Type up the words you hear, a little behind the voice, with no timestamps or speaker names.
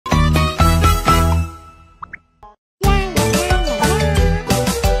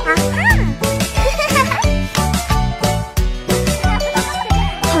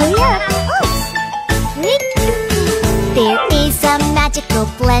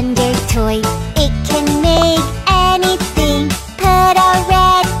blender toy. It can make anything. Put a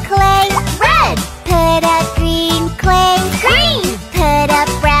red clay, red. Put a green clay, green. Put a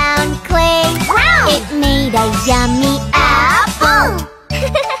brown clay, brown. It made a yummy apple.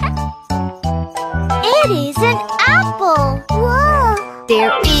 It is an apple. Whoa.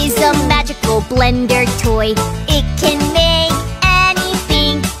 There is a magical blender toy. It can make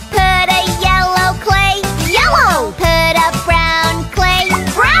anything. Put a yellow clay, yellow. Put a brown clay,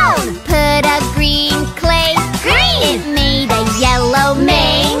 brown. Put a green clay, green. It made a yellow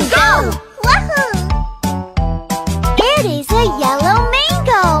mango. Woohoo! It is a yellow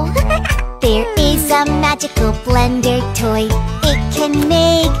mango. There is a magical blender toy. It can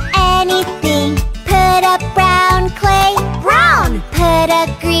make anything. Put a brown clay, brown. Put a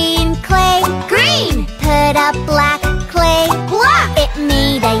green clay, green. Put a black clay, black. It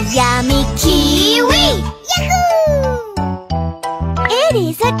made a yummy kiwi. Yahoo! It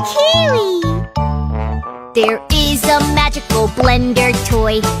is a kiwi. There is a magical blender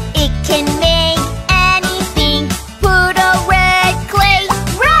toy. It can make anything. Put a red clay,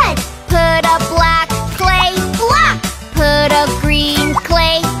 red. Put a black clay, black. Put a green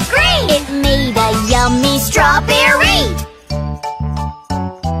clay, green. It made a yummy strawberry.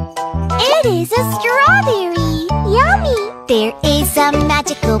 It is a strawberry. Yummy. There is a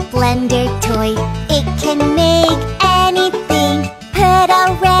magical blender toy. It can make anything. Put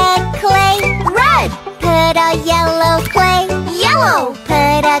a red clay, red. Put a yellow clay, yellow.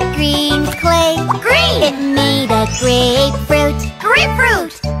 Put a green clay, green. It made a grapefruit,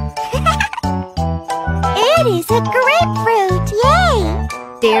 grapefruit. It is a grapefruit. Yay!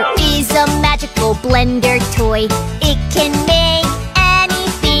 There is a magical blender toy. It can make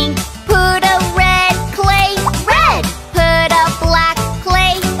anything. Put a red clay, red. Put a black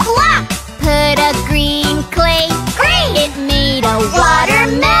clay, black. Put a green clay, green. It made a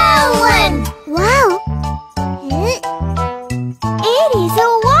watermelon. Wow! It is a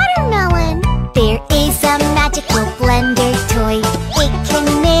watermelon. There is a magical blender toy. It can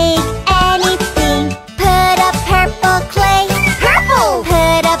make anything. Put a purple clay, purple.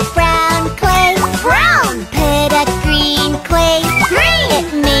 Put a brown clay, brown. Put a green clay, green. It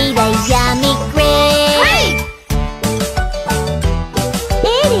made a yummy grape.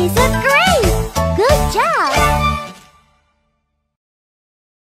 It is a grape. Good job.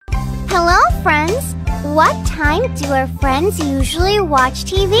 Hello, friends. What time do our friends usually watch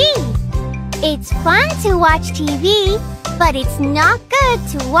TV? It's fun to watch TV, but it's not good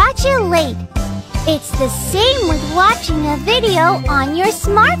to watch it late. It's the same with watching a video on your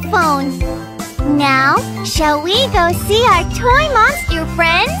smartphone. Now, shall we go see our toy monster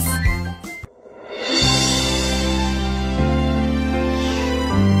friends?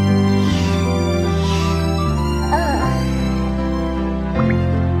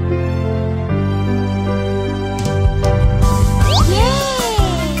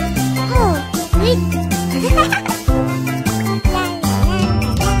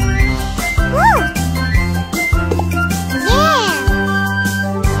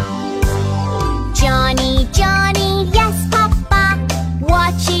 Johnny, Johnny, yes, Papa.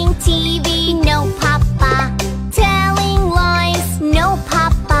 Watching TV, no, Papa. Telling lies, no,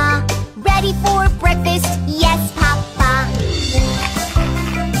 Papa. Ready for breakfast, yes, Papa.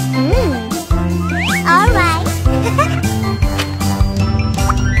 All right.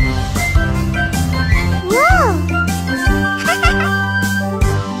 Whoa!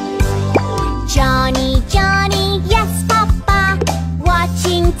 Johnny, Johnny, yes, Papa.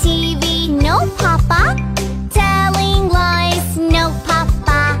 Watching TV, no, Papa. Telling lies, no,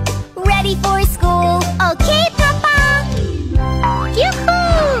 Papa. Ready for school, okay, Papa.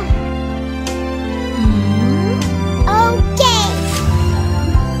 Yoo-hoo! Okay.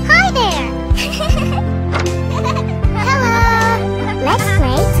 Hi there. Hello. Let's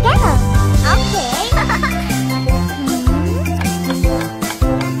play together. Okay.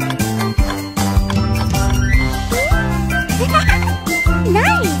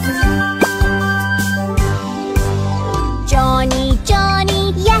 Nice.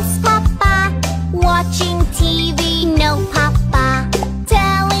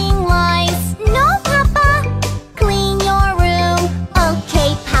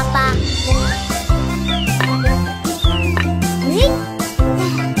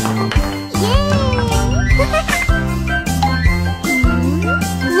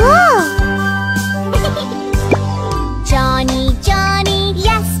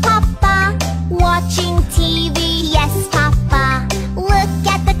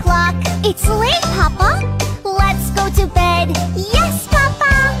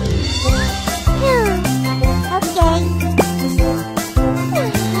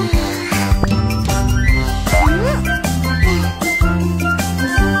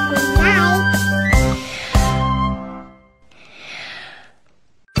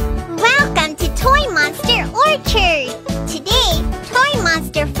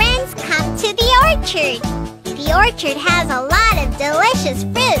 orchard. The orchard has a lot of delicious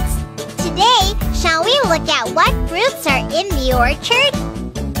fruits. Today, shall we look at what fruits are in the orchard?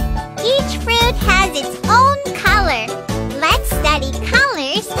 Each fruit has its own color. Let's study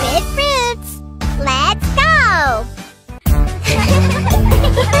colors with fruits. Let's go!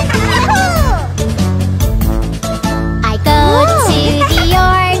 I go to the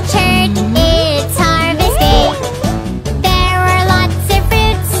orchard, it's harvest day. There are lots of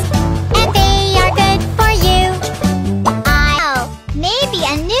fruits, and they are good for you. Maybe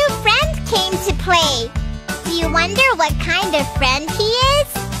a new friend came to play. Do you wonder what kind of friend he is?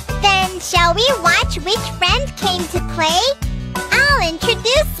 Then shall we watch which friend came to play? I'll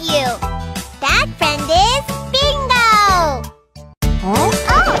introduce you. That friend is Bingo! Oh?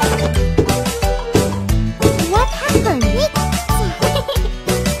 What happened?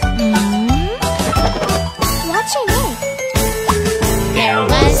 What's your name? There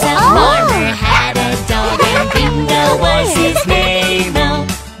was a farmer had a dog and Bingo was his name. Oh,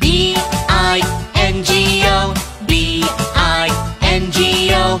 B-I-N-G-O, B-I-N-G-O,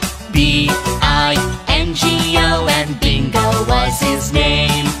 B-I-N-G-O, and Bingo was his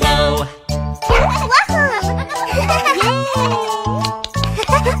name. Oh.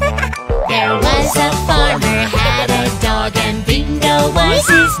 There was a farmer had a dog and Bingo was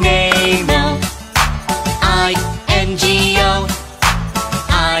his name. Oh, I-N-G-O,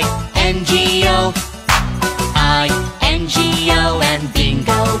 I-N-G-O, I-N-G-O, and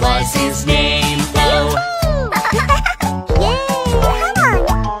Bingo was his name. Oh.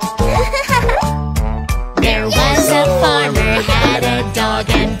 There was a farmer had a dog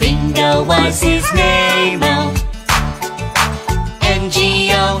and Bingo was his name. Oh,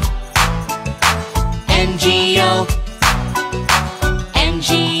 N-G-O, N-G-O,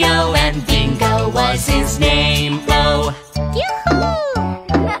 N-G-O, and Bingo was his name. Oh.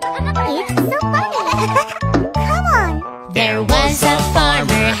 It's so funny. Come on. There was a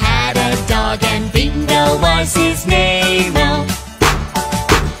farmer had a dog and Bingo was his name. Oh,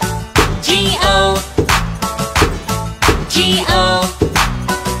 G-O, G-O,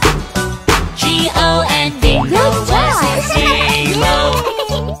 G-O, and Bingo was his name. Oh.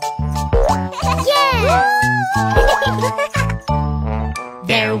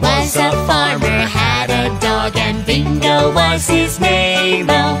 There was a farmer had a dog and Bingo was his name.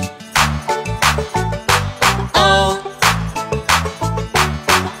 Oh, oh,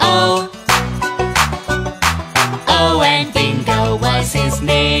 oh, oh, and Bingo was his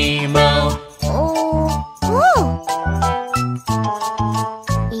name. Oh.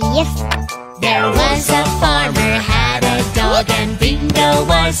 Yes. There was a farmer had a dog and Bingo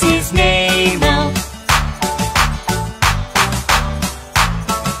was his name. Oh.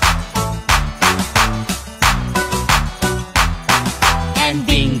 And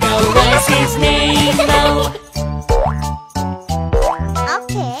Bingo was his name. Oh.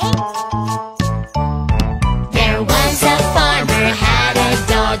 Okay. There was a farmer had a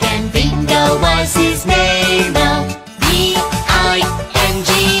dog and Bingo was his name. Oh, B-I-N-G-O,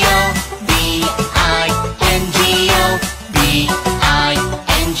 B-I-N-G-O, B-I-N-G-O,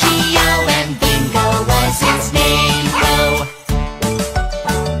 and Bingo was his name. Oh.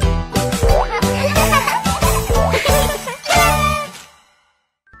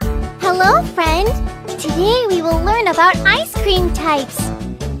 Hello, friend. Today we will learn about ice cream types.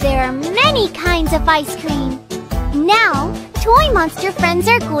 There are many kinds of ice cream. Now, Toy Monster friends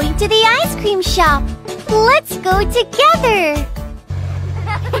are going to the ice cream shop. Let's go together.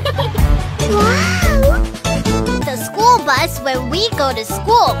 Wow! The school bus when we go to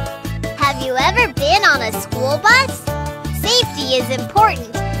school. Have you ever been on a school bus? Safety is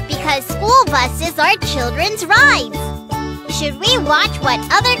important because school buses are children's rides. Should we watch what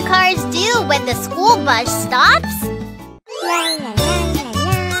other cars do when the school bus stops? La, la, la, la,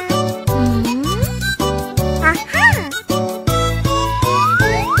 la. Aha!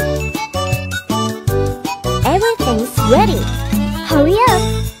 Everything's ready. Hurry up.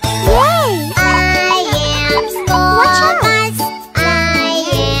 Yay! I am school bus. I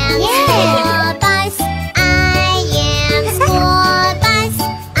am school bus. I am school bus.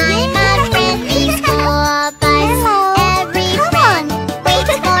 I'm a friendly school bus. Everyone, wait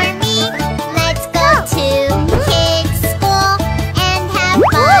for me. Let's go to kids' school.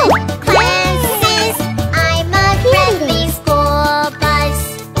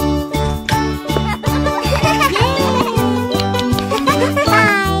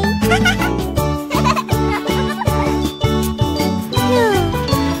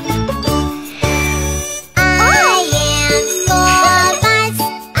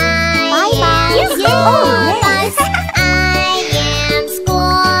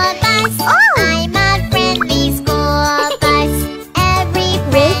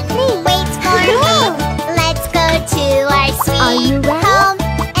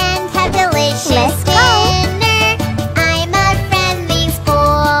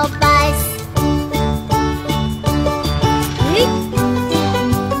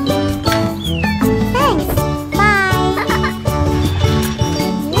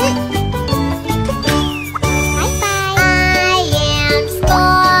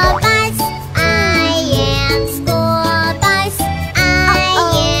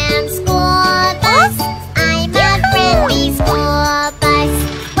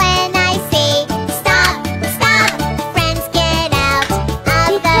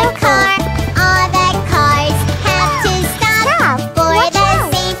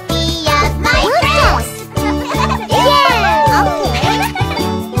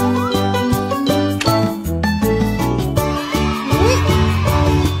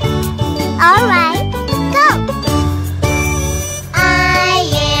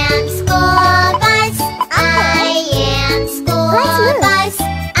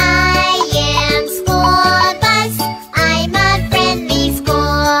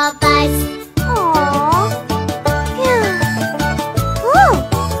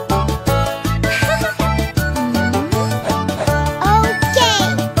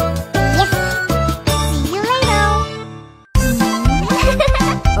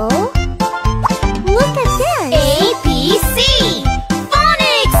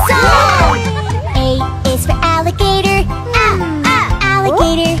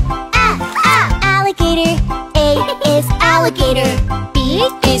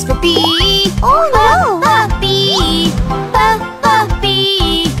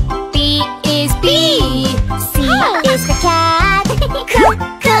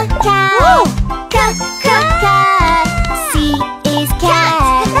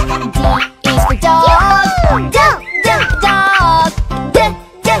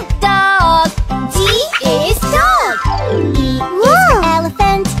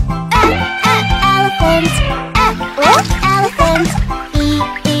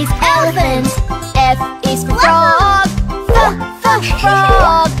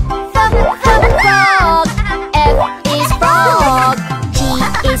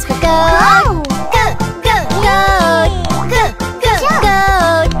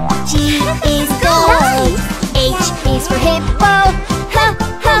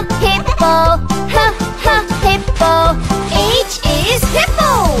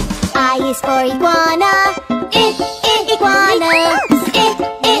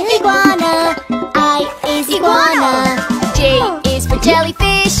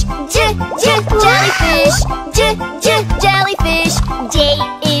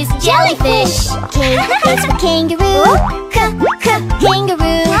 fish. K is for kangaroo.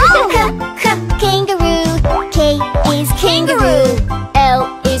 Kangaroo. Kangaroo. K is kangaroo. L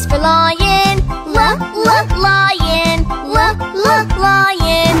is for lion. Lion.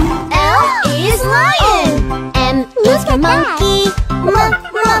 Lion. L is lion. M is for monkey.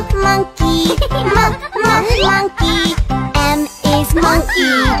 Monkey. Monkey. M is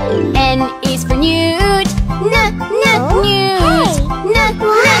monkey. N is for nude. Nude. Nude.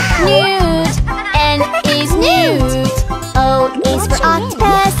 N is nude. O is for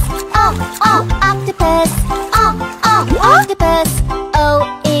octopus. Octopus. Octopus. O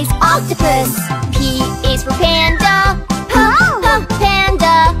is octopus. P is for panda. Panda.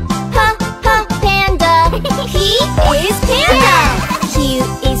 Panda. P is panda. Q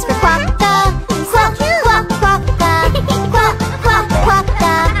is for quokka.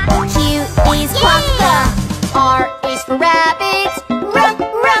 Quokka. Q is quokka. R is for rabbit. Rabbit.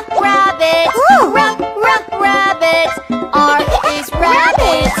 Rabbit. R is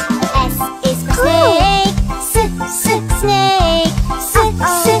rabbit. S is for snake. Snake.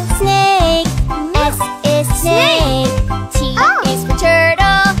 Snake. S is snake. T is for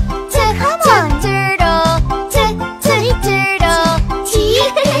turtle. Turtle. T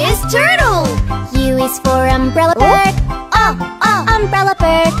is turtle. U is for umbrella bird. Umbrella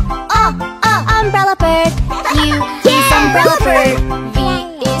bird. Umbrella bird. U is umbrella bird. V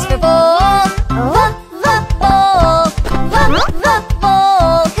is for bull. Bull.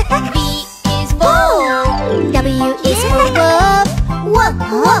 V is bull. W is for wolf.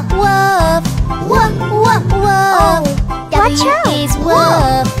 Wolf. W is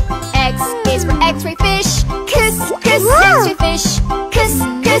wolf. X is for x-ray fish. X-ray fish.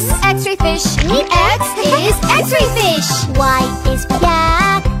 X-ray fish. X is x-ray fish. Y is for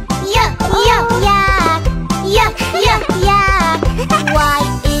yak. Yak. Y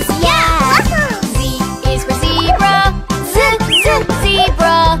is yak. Z is for zebra.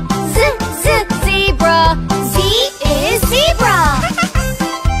 Zebra. Z is zebra.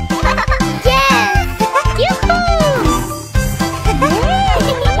 Yes! Yoo-hoo!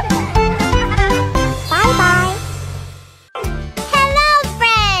 Bye-bye. Hello,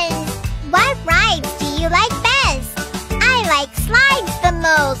 friends! What rides do you like best? I like slides the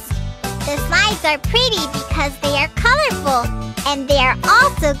most. The slides are pretty because they are colorful, and they are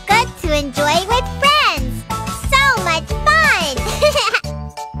also good to enjoy with friends. So much fun!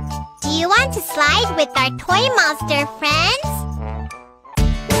 Do you want to slide with our toy monster friends?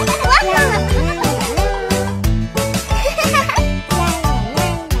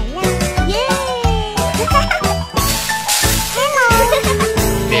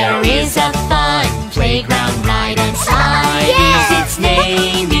 There is a fun playground ride and slide. Is its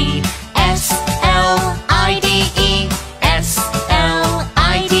name S-L-I-D-E. S-L-I-D-E.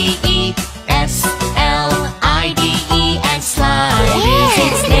 S-L-I-D-E. And slide is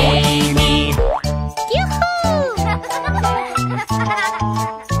its name.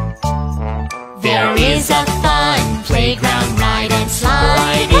 There is a fun playground ride and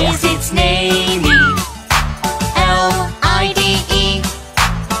slide. Is its name L-I-D-E.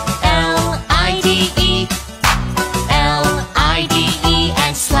 L-I-D-E. L-I-D-E.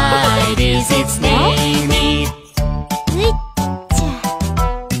 And slide is its name.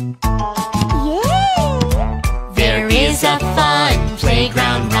 There is a fun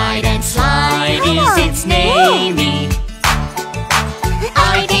playground ride and slide. Is its name